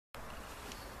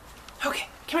Okay,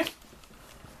 come here.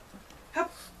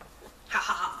 Hup. Ha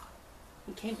ha ha.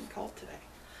 You came and called today.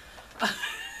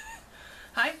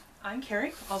 Hi, I'm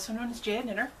Carrie, also known as Jade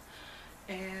Knitter,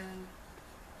 and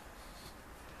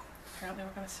apparently we're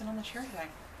going to sit on the chair today.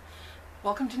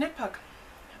 Welcome to KnitPug.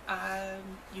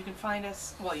 You can find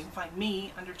us, well, you can find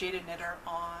me under Jaded Knitter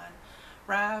on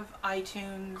Rav,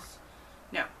 iTunes.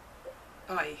 No.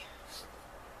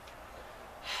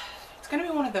 It's going to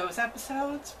be one of those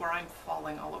episodes where I'm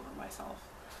falling all over myself.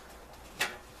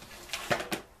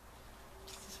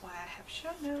 This is why I have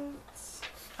show notes.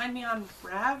 Find me on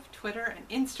Rav, Twitter, and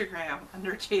Instagram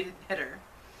under Jaded Knitter.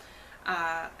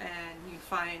 And you can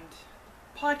find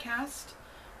podcast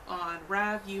on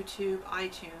Rav, YouTube,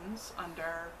 iTunes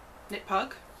under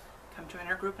KnitPug. Come join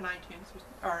our group in iTunes,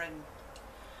 or in,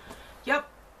 yep,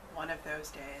 one of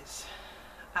those days.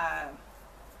 I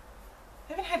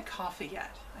haven't had coffee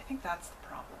yet. I think that's the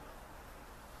problem.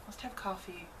 Must have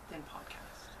coffee, then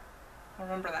podcast. I'll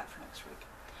remember that for next week.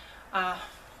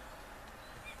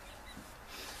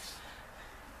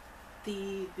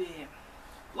 The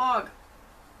blog,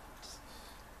 just,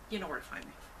 you know where to find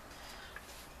me.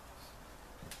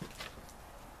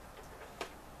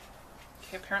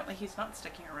 Okay, apparently he's not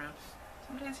sticking around.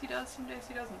 Some days he does, some days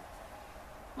he doesn't.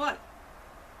 What?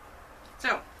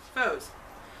 So, suppose.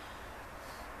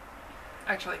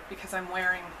 Actually, because I'm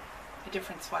wearing a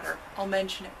different sweater, I'll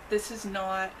mention it. This is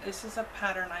a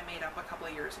pattern I made up a couple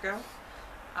of years ago.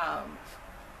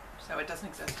 So it doesn't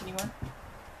exist anymore.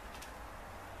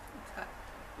 It's got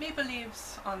maple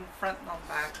leaves on the front and on the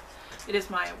back. It is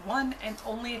my one and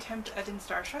only attempt at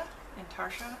intarsia,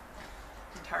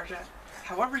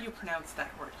 however you pronounce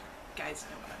that word. You guys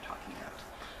know what I'm talking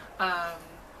about.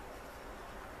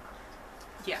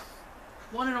 Yeah,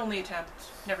 one and only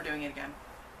attempt, never doing it again.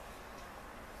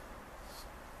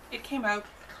 It came out,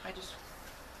 I just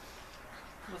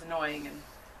was annoying and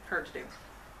hard to do.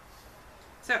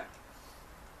 So,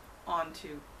 on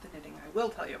to the knitting I will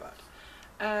tell you about.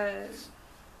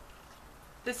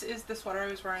 This is the sweater I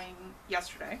was wearing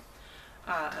yesterday,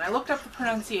 and I looked up the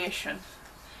pronunciation,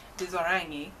 des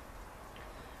araignées,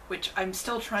 which I'm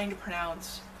still trying to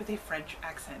pronounce with a French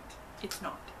accent. It's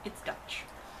not, it's Dutch.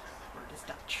 The word is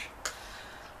Dutch.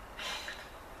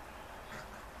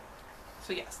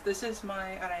 So yes, this is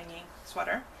my araignées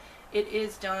sweater. It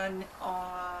is done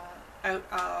out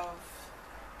of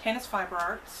Tannis Fiber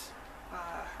Arts,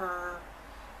 her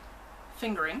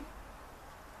fingering,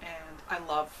 and I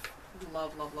love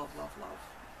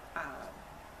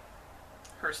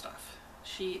her stuff.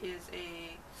 She is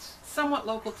a somewhat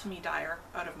local to me dyer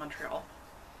out of Montreal.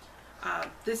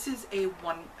 This is a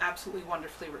absolutely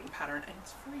wonderfully written pattern, and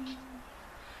it's free.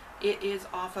 It is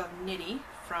off of Knitty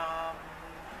from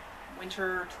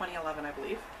winter 2011, I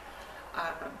believe. 1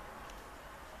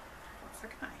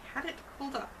 second, I had it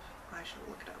pulled up. I should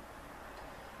look it up.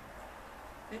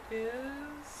 It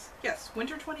is, yes,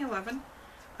 winter 2011,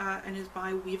 and is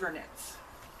by Weaver Knits.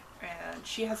 And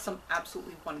she has some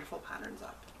absolutely wonderful patterns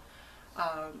up.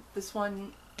 This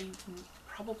one, you can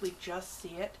probably just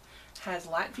see it, has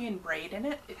Latvian braid in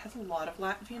it. It has a lot of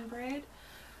Latvian braid.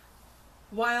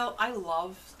 While I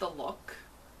love the look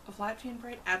of Latvian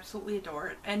braid, absolutely adore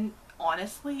it, and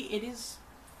honestly, it is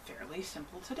fairly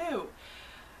simple to do.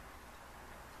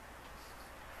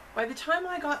 By the time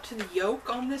I got to the yoke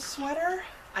on this sweater,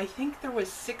 I think there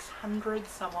was 600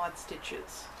 some odd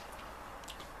stitches.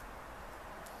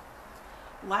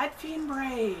 Latvian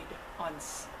braid on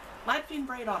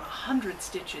 100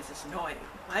 stitches is annoying.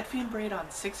 Latvian braid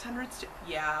on 600 stitches,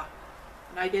 yeah.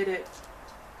 And I did it.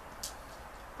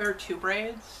 There are 2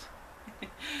 braids.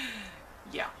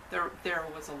 Yeah, there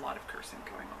was a lot of cursing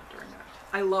going on during that.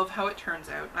 I love how it turns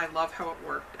out. I love how it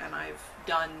worked, and I've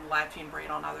done Latvian braid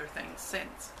on other things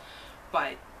since.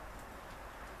 But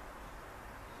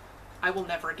I will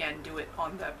never again do it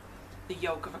on the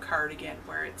yoke of a cardigan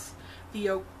where it's the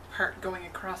yoke part going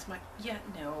across my, yeah,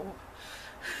 no.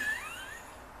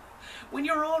 When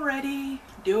you're already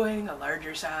doing a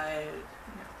larger side,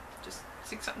 no, just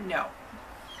 600, no.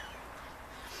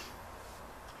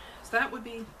 So that would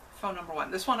be phone number 1.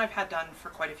 This one I've had done for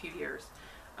quite a few years.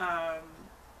 I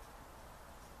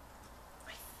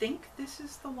think this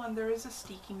is the one. There is a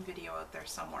steeking video out there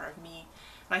somewhere of me,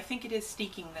 and I think it is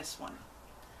steeking this one.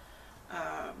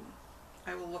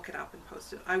 I will look it up and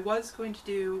post it. I was going to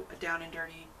do a down and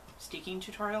dirty steeking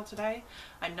tutorial today.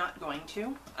 I'm not going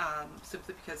to,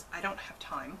 simply because I don't have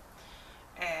time,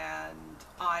 and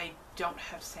I don't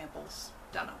have samples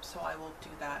done up, so I will do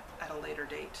that at a later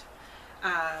date.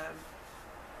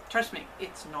 Trust me,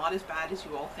 it's not as bad as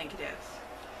you all think it is.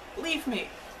 Believe me,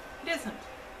 it isn't.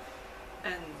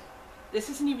 And this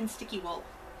isn't even sticky wool.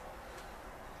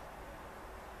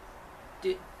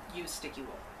 use sticky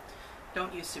wool.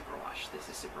 Don't use superwash. This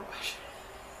is superwash.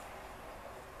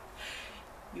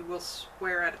 You will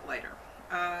swear at it later.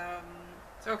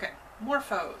 So okay, more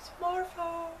foes. More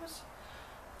foes.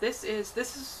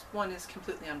 This one is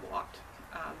completely unblocked.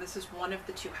 This is one of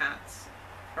the 2 hats,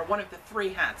 or one of the 3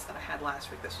 hats that I had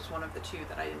last week. This was one of the 2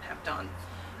 that I didn't have done.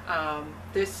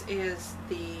 This is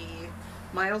the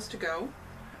Miles to Go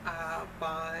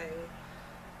by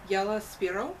Yella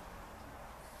Spiro.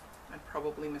 I'm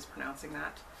probably mispronouncing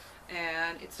that.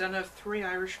 And it's done of 3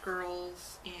 Irish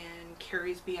girls in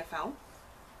Carrie's BFL.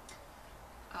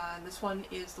 And this one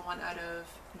is the one out of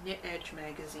Knit Edge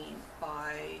magazine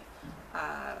by,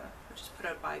 which is put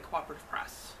out by Cooperative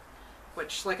Press,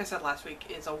 which, like I said last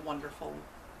week, is a wonderful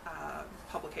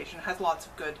publication. It has lots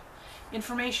of good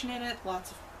information in it,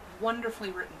 lots of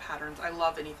wonderfully written patterns. I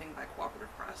love anything by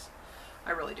Cooperative Press.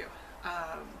 I really do.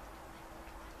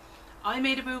 I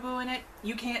made a boo-boo in it.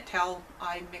 You can't tell.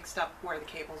 I mixed up where the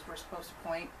cables were supposed to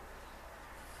point.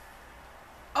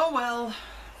 Oh well.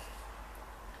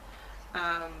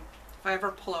 If I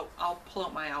ever I'll pull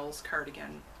out my Owls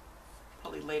cardigan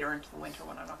probably later into the winter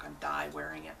when I'm not going to die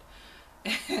wearing it.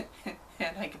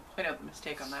 And I can point out the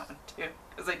mistake on that one too,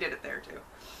 because I did it there too.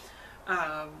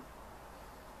 So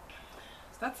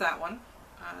that's that one.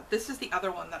 This is the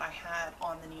other one that I had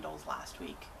on the needles last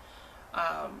week.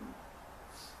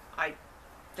 I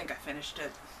think I finished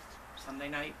it Sunday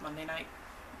night, Monday night.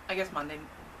 I guess Monday.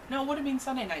 No, it would have been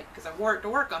Sunday night because I wore it to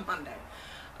work on Monday.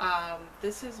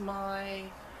 This is my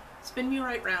Spin Me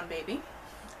Right Round Baby,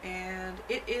 and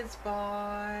it is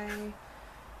by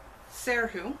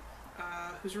Serhu,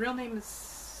 whose real name is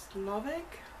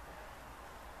Slovak.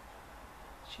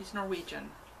 She's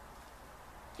Norwegian.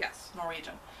 Yes,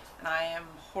 Norwegian. And I am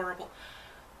horrible.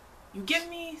 You give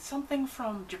me something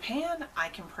from Japan, I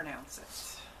can pronounce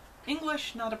it.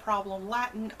 English, not a problem.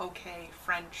 Latin, okay.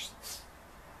 French,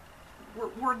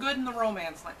 we're good in the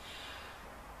Romance line.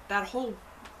 That whole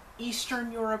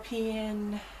Eastern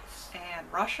European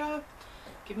and Russia,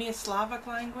 give me a Slavic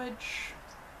language.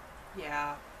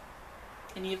 Yeah.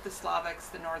 Any of the Slavics,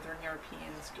 the Northern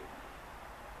Europeans,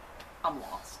 I'm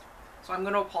lost. So I'm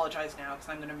going to apologize now because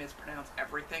I'm going to mispronounce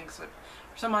everything. So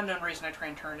for some unknown reason I try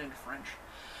and turn it into French.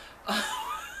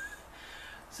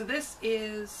 So this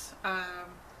is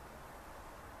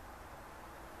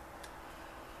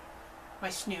my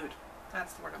snood.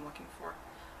 That's the word I'm looking for.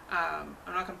 I'm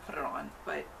not going to put it on,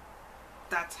 but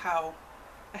that's how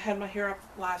I had my hair up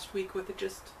last week, with it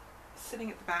just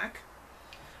sitting at the back,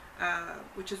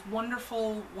 which is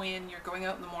wonderful when you're going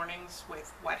out in the mornings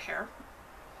with wet hair,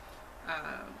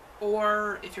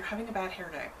 or if you're having a bad hair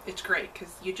day. It's great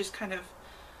because you just kind of,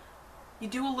 you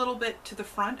do a little bit to the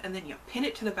front and then you pin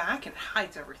it to the back and it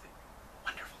hides everything.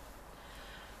 Wonderful.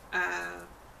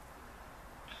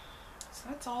 So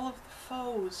that's all of the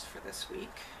foes for this week.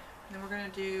 And then we're going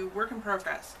to do work in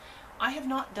progress. I have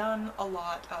not done a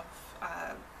lot of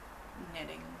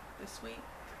knitting this week.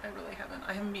 I really haven't.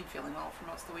 I haven't been feeling well for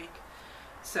most of the week.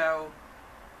 So,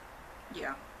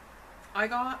 yeah. I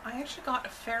actually got a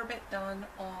fair bit done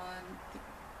on the...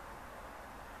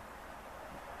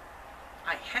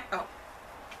 oh.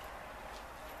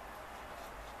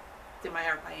 Did my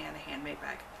Art by Anna handmade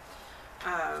bag.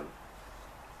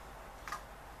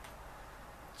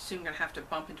 Soon gonna have to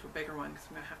bump into a bigger one because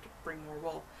I'm gonna have to bring more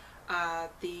wool.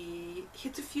 The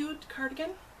Hitsufeud cardigan,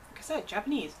 like I said,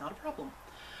 Japanese, not a problem.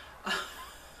 I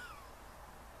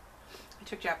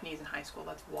took Japanese in high school,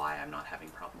 that's why I'm not having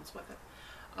problems with it.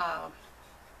 I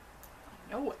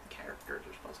know what the characters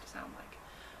are supposed to sound like.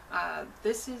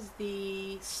 This is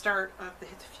the start of the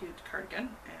Hitsufeud cardigan,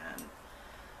 and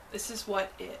this is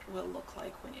what it will look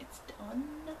like when it's done.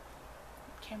 The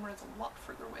camera is a lot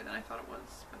further away than I thought it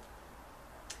was. But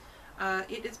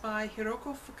it is by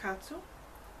Hiroko Fukatsu,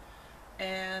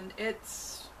 and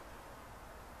it's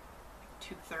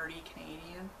 $2.30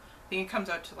 Canadian. I think it comes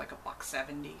out to like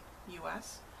 $1.70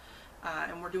 US.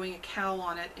 And we're doing a cowl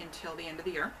on it until the end of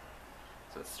the year.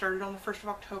 So it started on the 1st of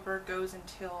October, goes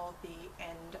until the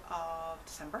end of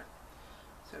December.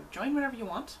 So join whenever you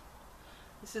want.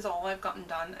 This is all I've gotten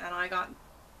done, and I got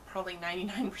probably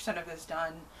 99% of this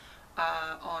done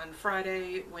on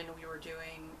Friday when we were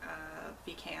doing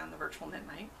VCAN, the virtual knit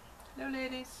night. Hello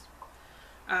ladies.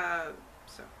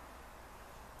 So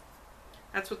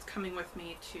that's what's coming with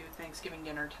me to Thanksgiving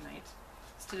dinner tonight.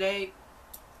 It's today,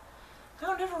 I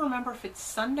don't ever remember if it's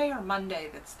Sunday or Monday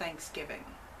that's Thanksgiving,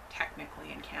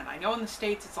 technically in Canada. I know in the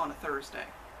States it's on a Thursday.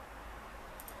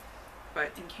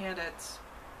 But in Canada it's,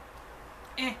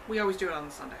 we always do it on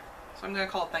the Sunday. So I'm going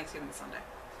to call it Thanksgiving Sunday.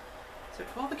 So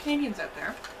to all the Canadians out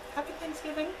there, happy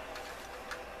Thanksgiving.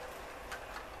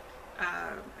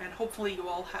 And hopefully you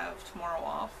all have tomorrow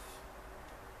off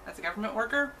as a government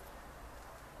worker.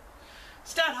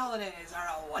 Stat holidays are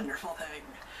a wonderful thing.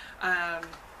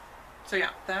 So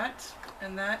yeah, that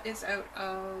is out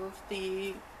of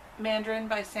the Mandarin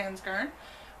by Sandsgarn,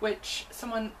 which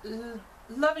someone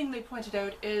lovingly pointed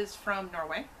out is from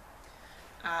Norway,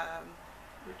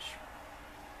 which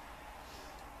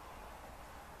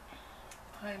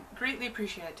I'm greatly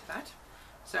appreciative to that.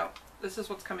 So this is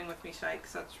what's coming with me today,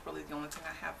 because that's really the only thing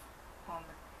I have on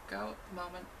the go at the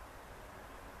moment.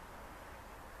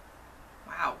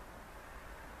 Wow.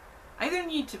 I either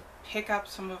need to pick up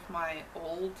some of my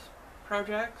old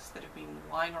projects that have been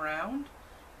lying around,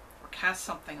 or cast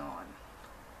something on.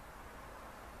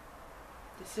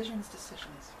 Decisions.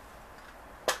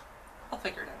 I'll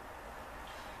figure it out.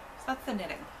 So that's the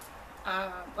knitting.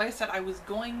 Like I said, I was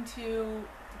going to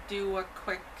do a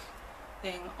quick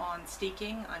thing on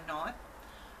steeking. I'm not.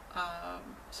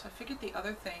 So I figured the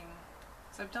other thing,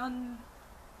 because I've done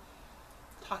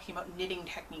talking about knitting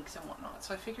techniques and whatnot,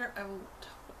 so I figure I will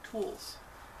tools.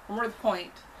 And more to the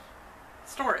point,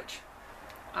 storage.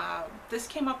 This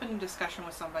came up in a discussion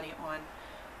with somebody on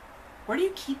where do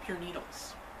you keep your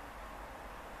needles?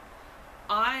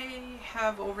 I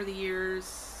have over the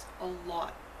years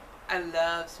I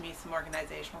love me some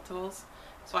organizational tools,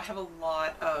 so I have a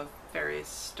lot of various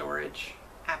storage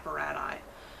apparati.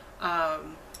 I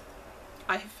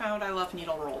have found I love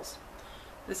needle rolls.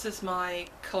 This is my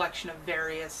collection of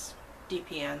various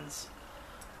DPNs.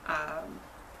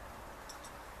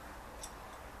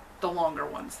 The longer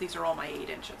ones. These are all my 8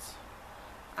 inches.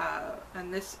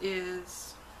 And this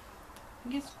is, I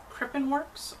think it's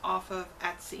Krippenworks off of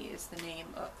Etsy is the name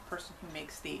of the person who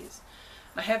makes these.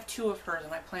 I have 2 of hers,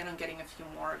 and I plan on getting a few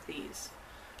more of these.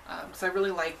 Because I really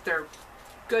like, they're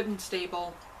good and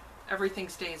stable, everything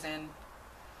stays in,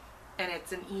 and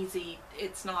it's an easy,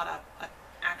 it's not a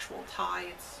actual tie,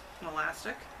 it's an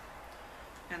elastic.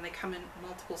 And they come in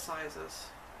multiple sizes.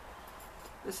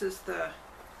 This is the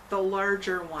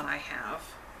larger one I have.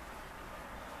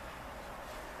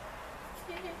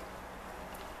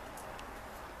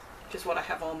 Which is what I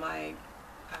have all my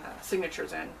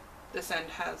signatures in. This end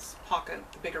has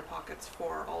the bigger pockets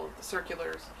for all of the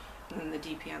circulars, and then the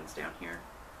DPNs down here.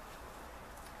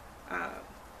 And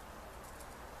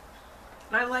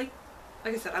I like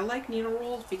I said, I like needle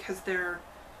rolls because they're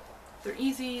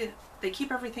easy, they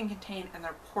keep everything contained, and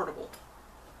they're portable.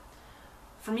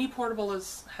 For me, portable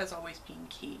has always been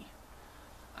key.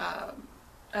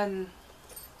 And,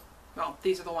 well,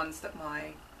 these are the ones that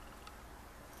my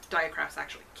diacrafts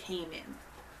actually came in.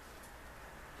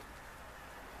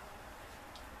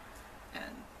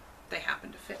 And they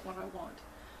happen to fit what I want.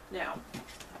 Now,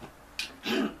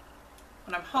 when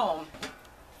I'm home,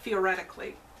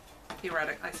 theoretically,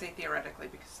 I say theoretically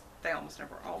because they almost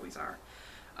never always are,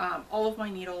 all of my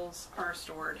needles are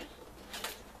stored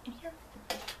in here.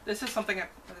 This is something,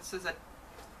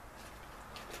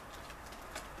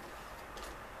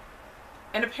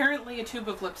 and apparently a tube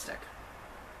of lipstick.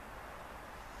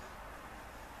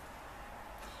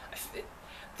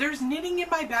 There's knitting in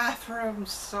my bathroom,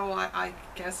 so I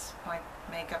guess my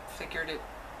makeup figured it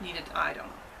needed, I don't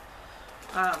know.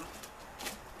 I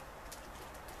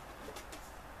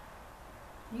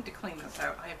need to clean this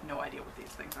out. I have no idea what these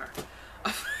things are.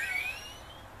 But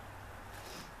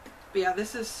yeah,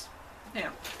 this is, you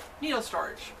know, needle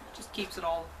storage. Just keeps it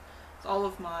all, all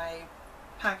of my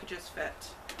packages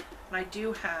fit. And I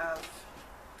do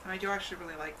actually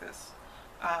really like this.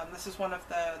 This is one of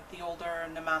the older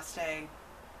Namaste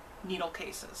needle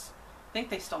cases. I think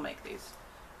they still make these.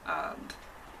 And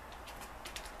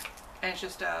it's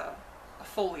just a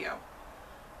folio,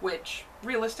 which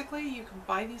realistically you can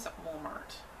buy these at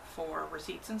Walmart for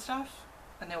receipts and stuff,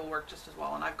 and they will work just as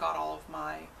well. And I've got all of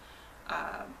my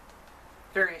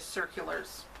various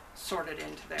circulars sorted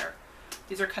into there.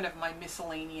 These are kind of my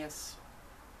miscellaneous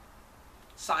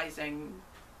sizing,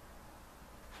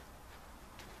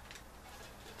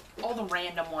 all the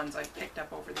random ones I've picked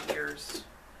up over the years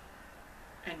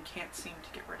and can't seem to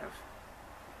get rid of.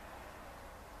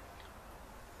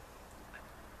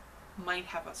 Might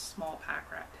have a small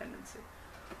pack rat tendency.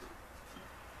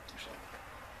 Actually,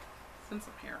 since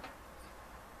I'm here,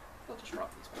 I'll just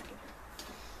drop these back in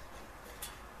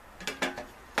here.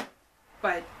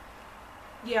 But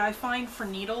yeah, I find for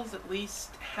needles, at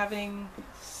least, having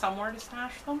somewhere to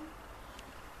stash them,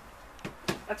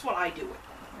 that's what I do with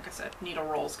them. Like I said, needle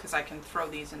rolls, because I can throw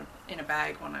these in a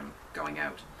bag when I'm going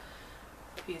out.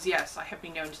 Because yes, I have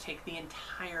been known to take the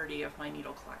entirety of my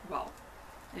needle collection, well,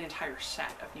 an entire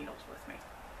set of needles with me.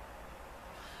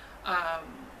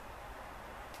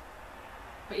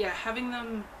 But yeah, having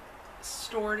them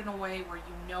stored in a way where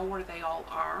you know where they all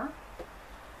are.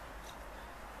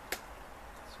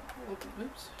 So I'll open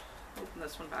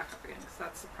this one back up again, because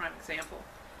that's the prime example,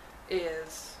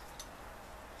 is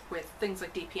with things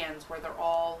like DPNs where they're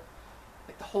all,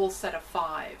 like the whole set of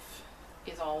 5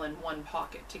 is all in one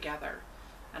pocket together.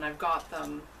 And I've got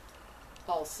them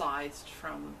all sized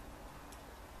from,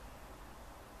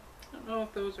 I don't know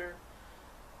if those are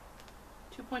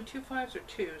 2.25s or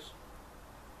 2s.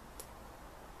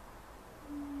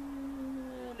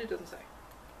 And it doesn't say.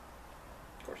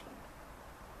 Of course not.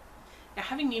 Now,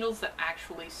 having needles that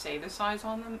actually say the size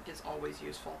on them is always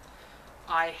useful.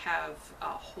 I have a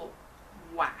whole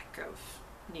whack of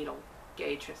needle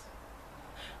gauges.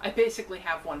 I basically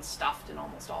have one stuffed in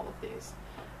almost all of these.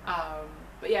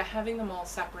 But yeah, having them all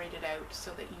separated out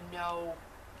so that you know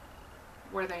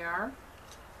where they are,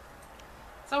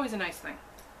 it's always a nice thing.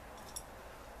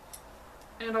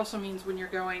 And it also means when you're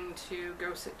going to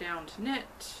go sit down to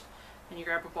knit and you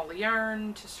grab a ball of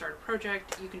yarn to start a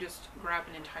project, you can just grab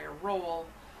an entire roll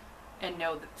and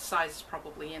know that the size is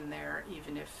probably in there,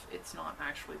 even if it's not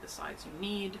actually the size you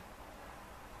need.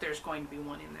 There's going to be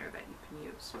one in there that you can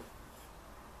use.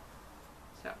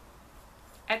 So,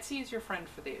 Etsy is your friend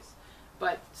for these,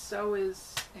 but so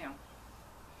is, you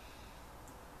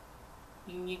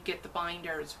know, you get the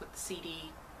binders with the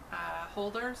CD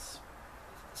holders.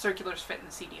 Circulars fit in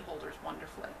the CD holders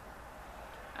wonderfully.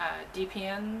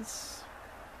 DPNs,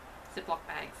 Ziploc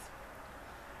bags,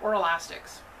 or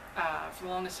elastics. For the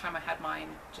longest time I had mine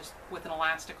just with an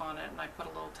elastic on it, and I put a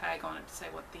little tag on it to say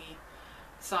what the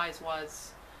size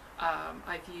was.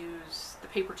 I've used the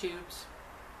paper tubes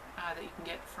that you can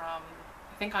get from,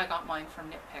 I think I got mine from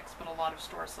Knit Picks, but a lot of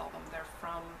stores sell them. They're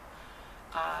from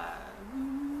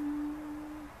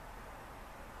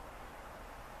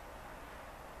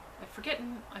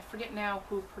I forget now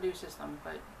who produces them,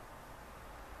 but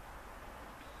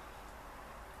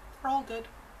they're all good.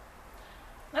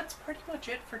 That's pretty much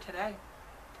it for today.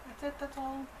 That's it. That's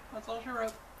all she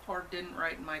wrote, or didn't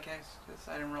write in my case, because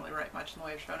I didn't really write much in the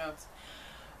way of show notes.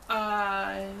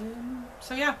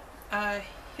 So yeah,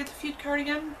 hit the feud card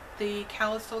again. The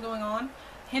cal is still going on.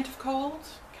 Hint of cold.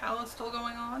 Cal is still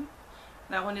going on.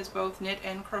 That one is both knit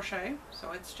and crochet,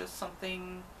 so it's just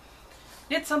something.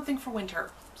 Knit something for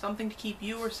winter. Something to keep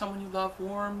you or someone you love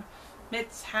warm.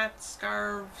 Mitts, hats,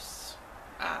 scarves,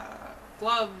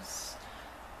 gloves,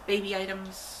 baby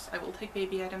items. I will take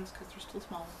baby items because they're still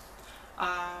small.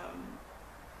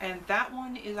 And that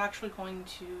one is actually going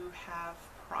to have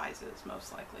prizes,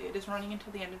 most likely. It is running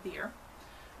until the end of the year.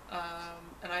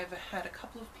 And I've had a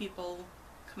couple of people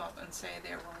come up and say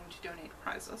they're willing to donate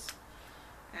prizes.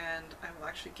 And I will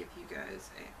actually give you guys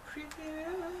a preview.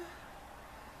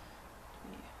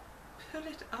 Pull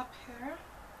it up here.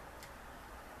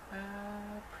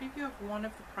 Preview of one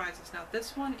of the prizes. Now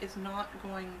this one is not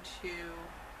going to,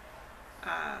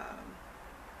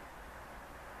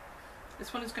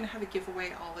 this one is going to have a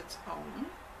giveaway all its own.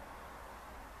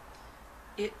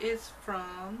 It is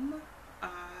from,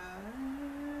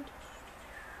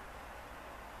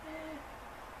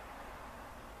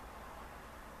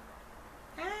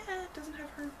 it doesn't have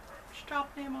her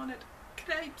shop name on it.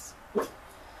 Cripes.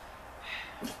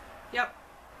 Yep,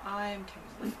 I'm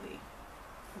completely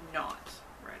not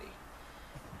ready.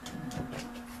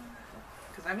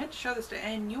 Because I meant to show this to,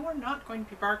 and you are not going to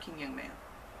be barking, young man.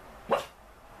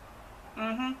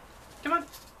 Mm-hmm. Come on.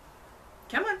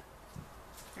 Come on.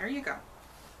 There you go.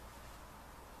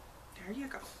 There you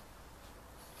go.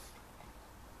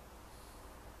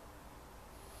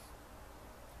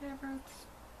 Yeah, Brooks.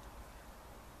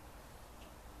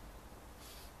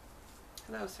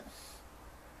 Hello, sir.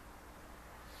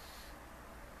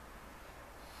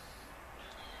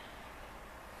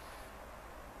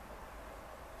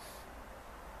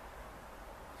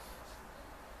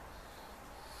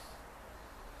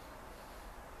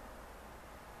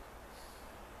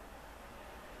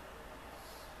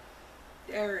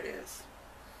 There it is.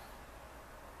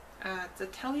 It's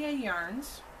Atelier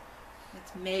Yarns.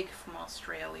 It's Meg from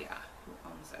Australia who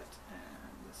owns it.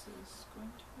 And this is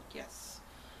going to, yes,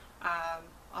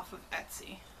 off of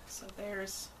Etsy. So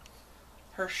there's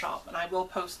her shop, and I will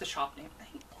post the shop name.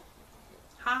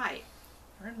 Hi,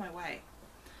 you're in my way.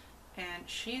 And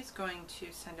she's going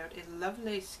to send out a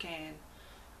lovely skein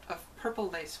of purple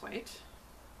lace weight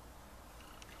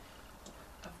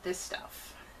of this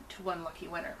stuff to one lucky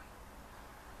winner.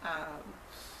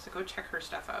 So go check her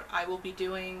stuff out. I will be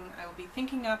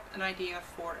thinking up an idea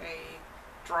for a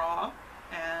draw,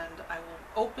 and I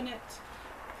will open it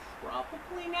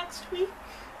probably next week.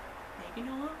 Maybe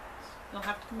not. You'll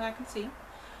have to come back and see.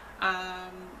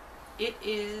 It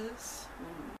is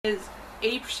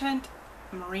 80%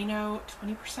 merino,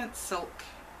 20% silk,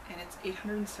 and it's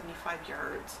 875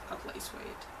 yards of lace weight.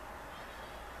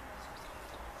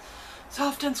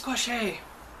 Soft and squishy.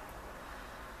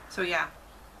 So yeah,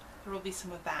 there will be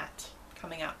some of that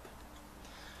coming up.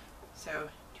 So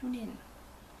tune in.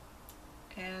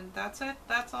 And that's it.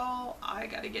 That's all. I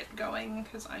gotta get going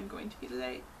because I'm going to be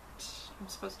late. I'm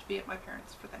supposed to be at my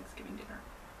parents' for Thanksgiving dinner.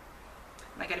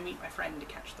 And I gotta meet my friend to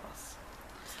catch the bus.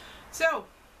 So,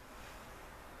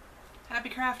 happy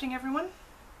crafting, everyone.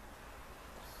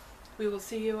 We will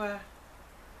see you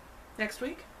next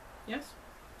week. Yes?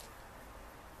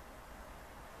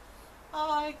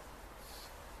 Bye.